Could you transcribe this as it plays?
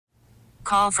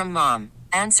Call from mom.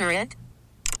 Answer it.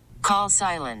 Call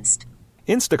silenced.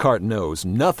 Instacart knows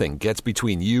nothing gets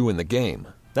between you and the game.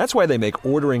 That's why they make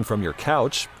ordering from your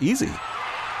couch easy.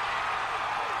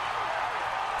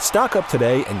 Stock up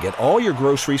today and get all your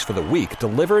groceries for the week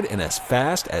delivered in as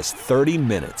fast as 30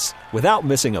 minutes without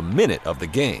missing a minute of the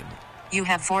game. You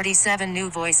have 47 new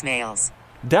voicemails.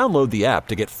 Download the app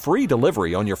to get free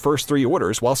delivery on your first 3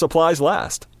 orders while supplies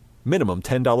last. Minimum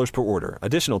 $10 per order.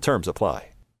 Additional terms apply.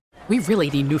 We really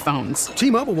need new phones.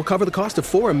 T-Mobile will cover the cost of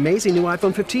 4 amazing new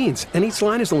iPhone 15s, and each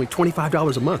line is only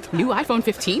 $25 a month. New iPhone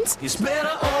 15s? It's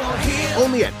better over here.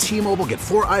 Only at T-Mobile, get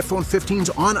 4 iPhone 15s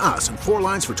on us and 4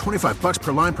 lines for $25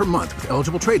 per line per month with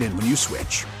eligible trade-in when you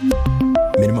switch.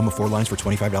 Minimum of 4 lines for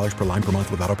 $25 per line per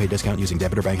month with autopay discount using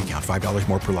debit or bank account. $5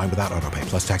 more per line without autopay,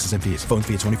 plus taxes and fees. Phone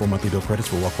fee at 24 monthly bill credits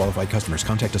for well-qualified customers.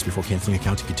 Contact us before canceling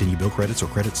account to continue bill credits or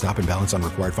credit stop and balance on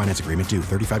required finance agreement due.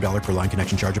 $35 per line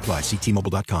connection charge applies. See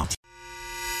T-Mobile.com.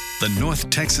 The North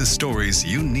Texas stories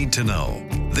you need to know.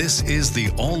 This is the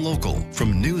All Local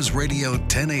from News Radio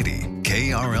 1080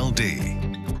 KRLD.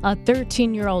 A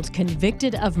 13-year-old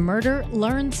convicted of murder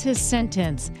learns his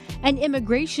sentence. An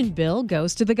immigration bill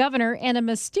goes to the governor, and a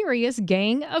mysterious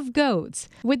gang of goats.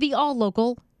 With the All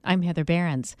Local, I'm Heather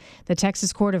Behrens. The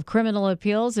Texas Court of Criminal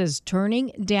Appeals is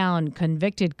turning down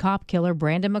convicted cop killer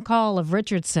Brandon McCall of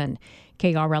Richardson.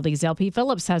 KRLD's LP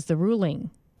Phillips has the ruling.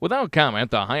 Without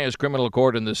comment, the highest criminal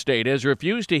court in the state has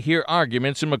refused to hear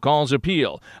arguments in McCall's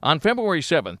appeal. On February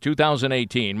 7,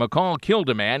 2018, McCall killed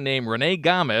a man named Rene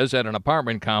Gomez at an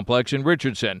apartment complex in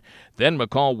Richardson. Then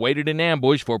McCall waited in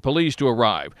ambush for police to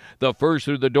arrive. The first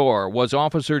through the door was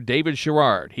Officer David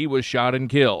Sherrard. He was shot and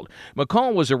killed.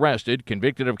 McCall was arrested,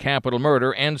 convicted of capital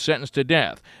murder, and sentenced to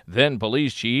death. Then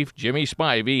Police Chief Jimmy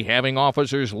Spivey having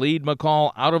officers lead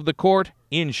McCall out of the court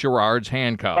in Sherrard's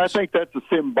handcuffs. I think that's a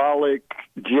symbolic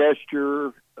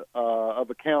gesture of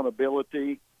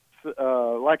accountability.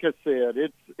 Like I said,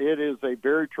 it is a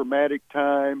very traumatic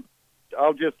time.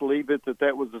 I'll just leave it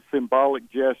that was a symbolic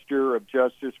gesture of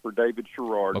justice for David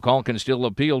Sherrard. McCall can still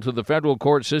appeal to the federal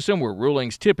court system where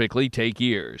rulings typically take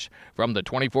years. From the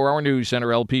 24-hour News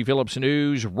Center, LP Phillips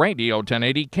News, Radio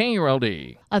 1080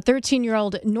 KRLD. A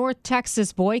 13-year-old North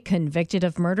Texas boy convicted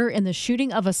of murder in the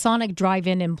shooting of a Sonic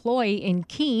drive-in employee in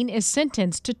Keene is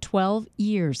sentenced to 12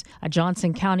 years. A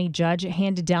Johnson County judge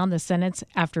handed down the sentence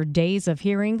after days of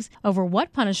hearings over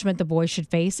what punishment the boy should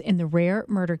face in the rare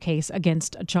murder case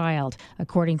against a child.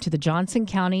 According to the Johnson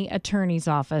County Attorney's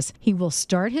Office, he will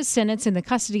start his sentence in the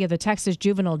custody of the Texas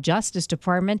Juvenile Justice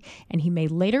Department, and he may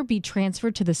later be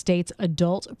transferred to the state's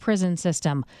adult prison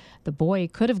system. The boy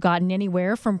could have gotten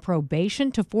anywhere from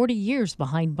probation to 40 years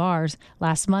behind bars.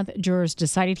 Last month, jurors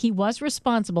decided he was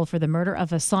responsible for the murder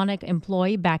of a Sonic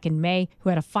employee back in May who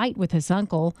had a fight with his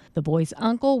uncle. The boy's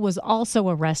uncle was also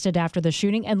arrested after the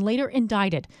shooting and later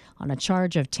indicted on a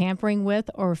charge of tampering with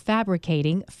or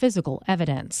fabricating physical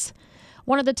evidence.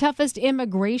 One of the toughest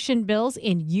immigration bills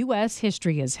in U.S.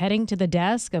 history is heading to the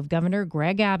desk of Governor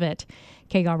Greg Abbott.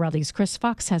 KRLD's Chris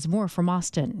Fox has more from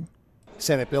Austin.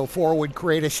 Senate Bill 4 would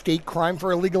create a state crime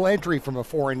for illegal entry from a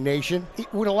foreign nation.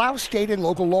 It would allow state and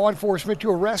local law enforcement to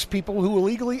arrest people who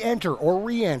illegally enter or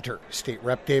re-enter. State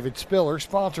Rep David Spiller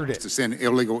sponsored it. To send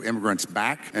illegal immigrants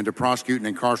back and to prosecute and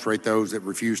incarcerate those that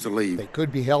refuse to leave. They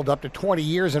could be held up to 20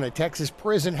 years in a Texas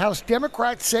prison. House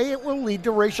Democrats say it will lead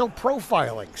to racial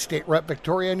profiling. State Rep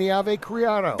Victoria Niave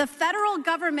Criado. The federal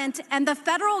government and the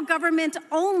federal government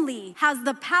only has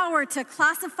the power to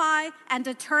classify and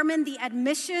determine the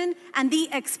admission and the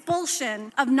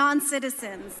expulsion of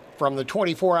non-citizens. From the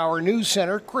 24-hour News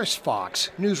Center, Chris Fox,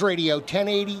 News Radio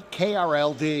 1080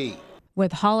 KRLD.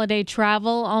 With holiday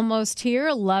travel almost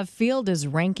here, Love Field is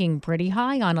ranking pretty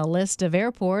high on a list of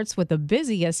airports with the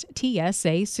busiest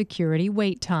TSA security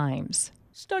wait times.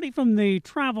 Study from the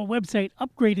travel website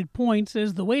Upgraded Points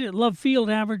says the wait at Love Field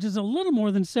averages a little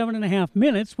more than 7.5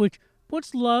 minutes, which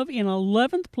puts Love in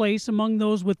 11th place among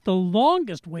those with the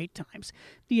longest wait times.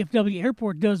 DFW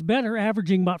Airport does better,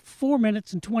 averaging about 4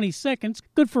 minutes and 20 seconds,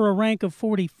 good for a rank of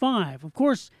 45. Of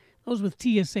course, those with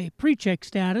TSA pre-check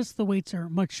status, the waits are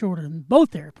much shorter than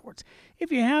both airports.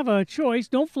 If you have a choice,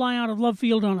 don't fly out of Love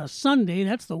Field on a Sunday.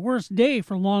 That's the worst day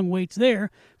for long waits there.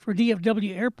 For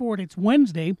DFW Airport, it's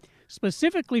Wednesday.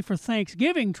 Specifically for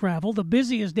Thanksgiving travel, the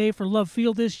busiest day for Love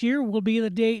Field this year will be the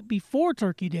day before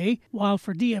Turkey Day, while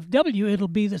for DFW it'll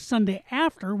be the Sunday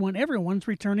after when everyone's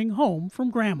returning home from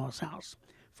Grandma's house.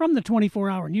 From the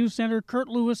 24-hour News Center, Kurt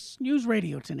Lewis, News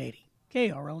Radio 1080,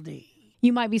 KRLD.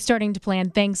 You might be starting to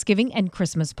plan Thanksgiving and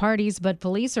Christmas parties, but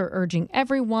police are urging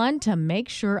everyone to make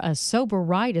sure a sober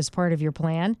ride is part of your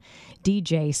plan.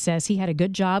 DJ says he had a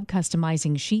good job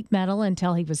customizing sheet metal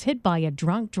until he was hit by a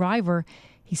drunk driver.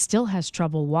 He still has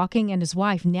trouble walking, and his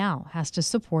wife now has to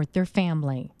support their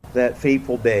family. That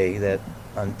fateful day that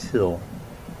until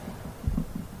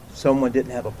someone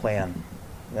didn't have a plan.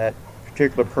 That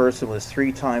particular person was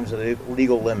 3 times the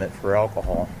legal limit for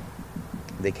alcohol.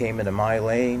 They came into my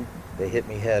lane. They hit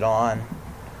me head on,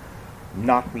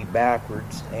 knocked me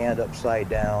backwards and upside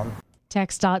down.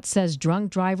 TxDOT says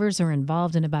drunk drivers are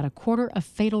involved in about a quarter of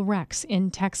fatal wrecks in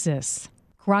Texas.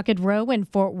 Crockett Row in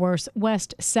Fort Worth's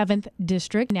West 7th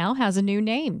District now has a new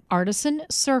name, Artisan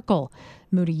Circle.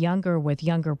 Moody Younger with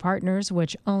Younger Partners,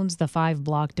 which owns the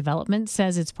 5-block development,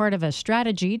 says it's part of a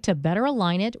strategy to better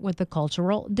align it with the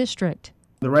cultural district.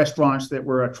 The restaurants that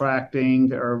we're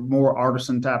attracting are more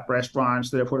artisan-type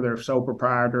restaurants where they're sole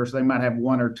proprietors. They might have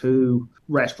 1 or 2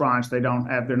 restaurants. They're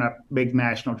not big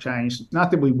national chains.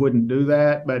 Not that we wouldn't do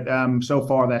that, but so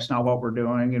far that's not what we're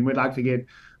doing. And we'd like to get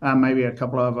maybe a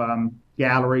couple of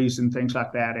galleries and things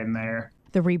like that in there.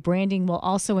 The rebranding will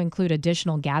also include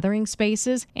additional gathering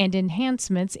spaces and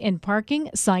enhancements in parking,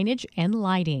 signage, and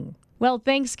lighting. Well,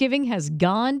 Thanksgiving has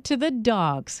gone to the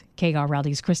dogs.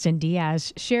 KRLD's Kristen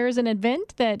Diaz shares an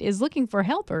event that is looking for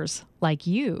helpers like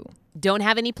you. Don't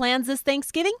have any plans this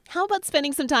Thanksgiving? How about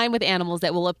spending some time with animals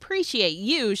that will appreciate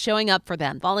you showing up for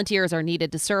them? Volunteers are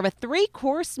needed to serve a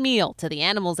 3-course meal to the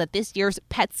animals at this year's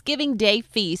Petsgiving Day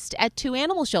feast at 2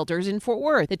 animal shelters in Fort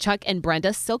Worth, the Chuck and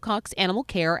Brenda Silcox Animal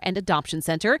Care and Adoption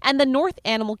Center and the North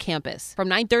Animal Campus. From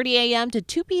 9:30 a.m. to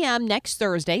 2 p.m. next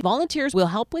Thursday, volunteers will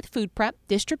help with food prep,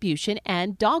 distribution,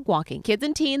 and dog walking. Kids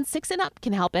and teens 6 and up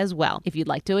can help as well. If you'd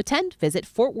like to attend, visit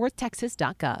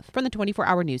fortworthtexas.gov. From the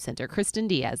 24-Hour News Center, Kristen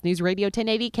Diaz, News Radio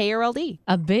 1080 KRLD.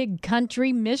 A big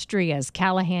country mystery as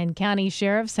Callahan County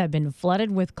sheriffs have been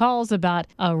flooded with calls about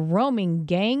a roaming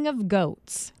gang of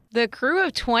goats. The crew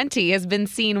of 20 has been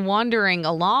seen wandering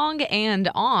along and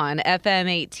on FM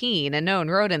 18, a known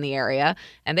road in the area,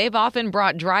 and they've often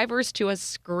brought drivers to a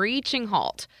screeching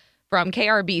halt. From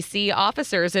KRBC,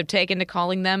 officers have taken to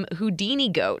calling them Houdini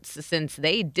goats since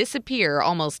they disappear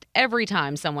almost every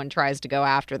time someone tries to go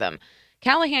after them.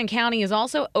 Callahan County is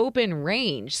also open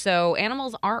range, so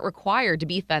animals aren't required to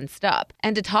be fenced up.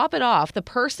 And to top it off, the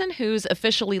person who's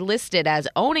officially listed as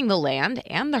owning the land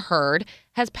and the herd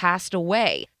has passed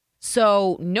away.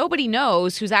 So nobody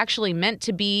knows who's actually meant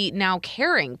to be now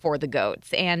caring for the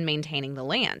goats and maintaining the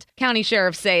land. County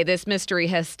sheriffs say this mystery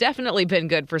has definitely been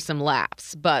good for some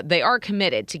laughs, but they are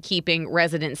committed to keeping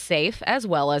residents safe as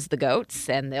well as the goats,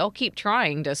 and they'll keep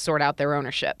trying to sort out their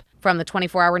ownership. From the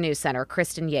 24-Hour News Center,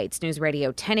 Kristen Yates, News Radio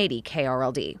 1080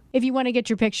 KRLD. If you want to get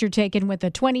your picture taken with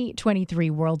the 2023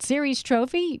 World Series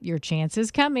trophy, your chance is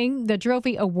coming. The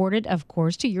trophy, awarded, of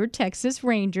course, to your Texas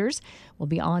Rangers, will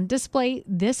be on display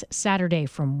this Saturday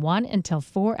from 1 until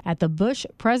 4 at the Bush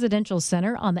Presidential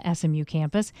Center on the SMU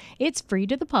campus. It's free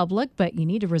to the public, but you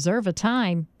need to reserve a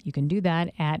time. You can do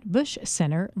that at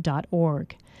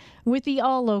bushcenter.org. With the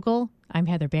All Local, I'm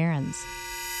Heather Behrens.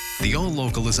 The All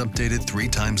Local is updated 3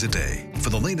 times a day. For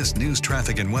the latest news,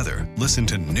 traffic, and weather, listen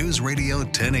to News Radio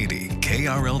 1080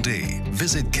 KRLD.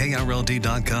 Visit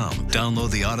KRLD.com,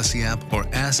 download the Odyssey app, or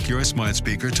ask your smart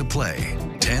speaker to play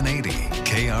 1080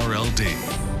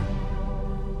 KRLD.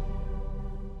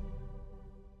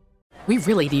 We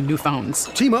really need new phones.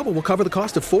 T-Mobile will cover the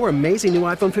cost of 4 amazing new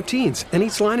iPhone 15s, and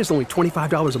each line is only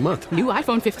 $25 a month. New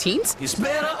iPhone 15s? It's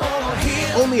better over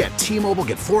here. Only at T-Mobile,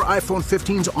 get 4 iPhone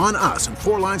 15s on us and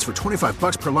 4 lines for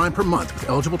 $25 per line per month with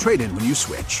eligible trade-in when you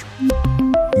switch.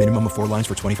 Minimum of 4 lines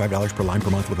for $25 per line per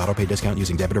month with autopay discount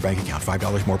using debit or bank account.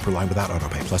 $5 more per line without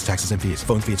autopay, plus taxes and fees.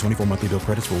 Phone fee at 24 monthly bill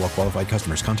credits for well-qualified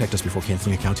customers. Contact us before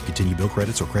canceling account to continue bill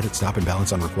credits or credit stop and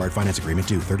balance on required finance agreement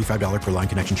due. $35 per line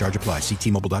connection charge applies. See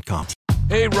T-Mobile.com.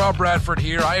 Hey, Rob Bradford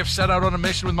here. I have set out on a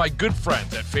mission with my good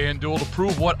friends at FanDuel to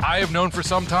prove what I have known for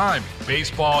some time.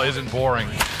 Baseball isn't boring.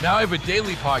 Now I have a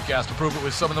daily podcast to prove it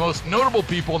with some of the most notable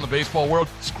people in the baseball world,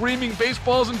 screaming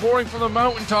baseball isn't boring from the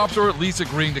mountaintops, or at least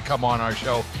agreeing to come on our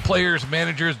show. Players,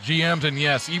 managers, GMs, and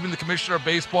yes, even the commissioner of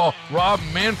baseball, Rob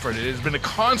Manfred. It has been a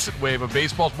constant wave of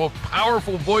baseball's most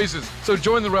powerful voices. So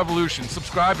join the revolution.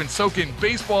 Subscribe and soak in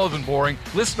Baseball Isn't Boring.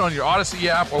 Listen on your Odyssey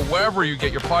app or wherever you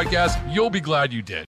get your podcasts. You'll be glad you did.